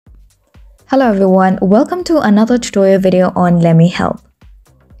Hello everyone, welcome to another tutorial video on Let Me Help.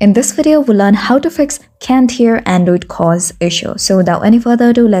 In this video, we'll learn how to fix can't hear Android calls issue. So without any further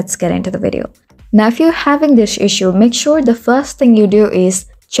ado, let's get into the video. Now, if you're having this issue, make sure the first thing you do is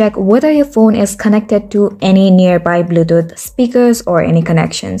check whether your phone is connected to any nearby Bluetooth speakers or any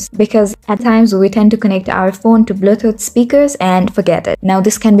connections, because at times we tend to connect our phone to Bluetooth speakers and forget it. Now,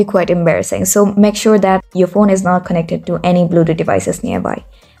 this can be quite embarrassing, so make sure that your phone is not connected to any Bluetooth devices nearby.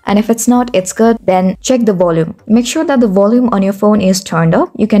 And if it's not, it's good, then check the volume. Make sure that the volume on your phone is turned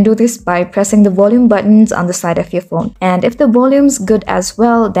up. You can do this by pressing the volume buttons on the side of your phone. And if the volume's good as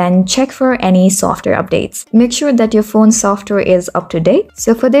well, then check for any software updates. Make sure that your phone's software is up to date.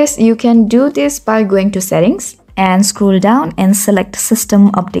 So for this, you can do this by going to settings and scroll down and select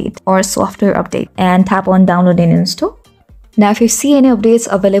system update or software update and tap on download and install. Now, if you see any updates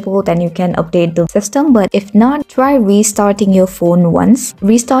available, then you can update the system, but if not, try restarting your phone once.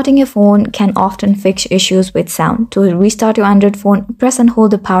 Restarting your phone can often fix issues with sound. To restart your Android phone, press and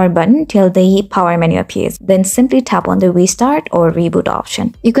hold the power button till the power menu appears. Then simply tap on the restart or reboot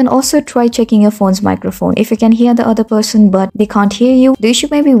option. You can also try checking your phone's microphone. If you can hear the other person but they can't hear you, the issue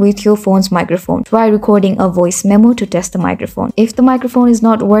may be with your phone's microphone. Try recording a voice memo to test the microphone. If the microphone is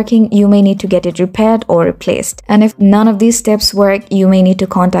not working, you may need to get it repaired or replaced. And if none of these steps work, you may need to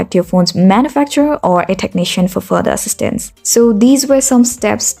contact your phone's manufacturer or a technician for further assistance. So these were some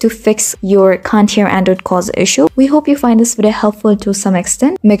steps to fix your can't hear Android calls issue. We hope you find this video helpful to some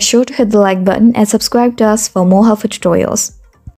extent. Make sure to hit the like button and subscribe to us for more helpful tutorials.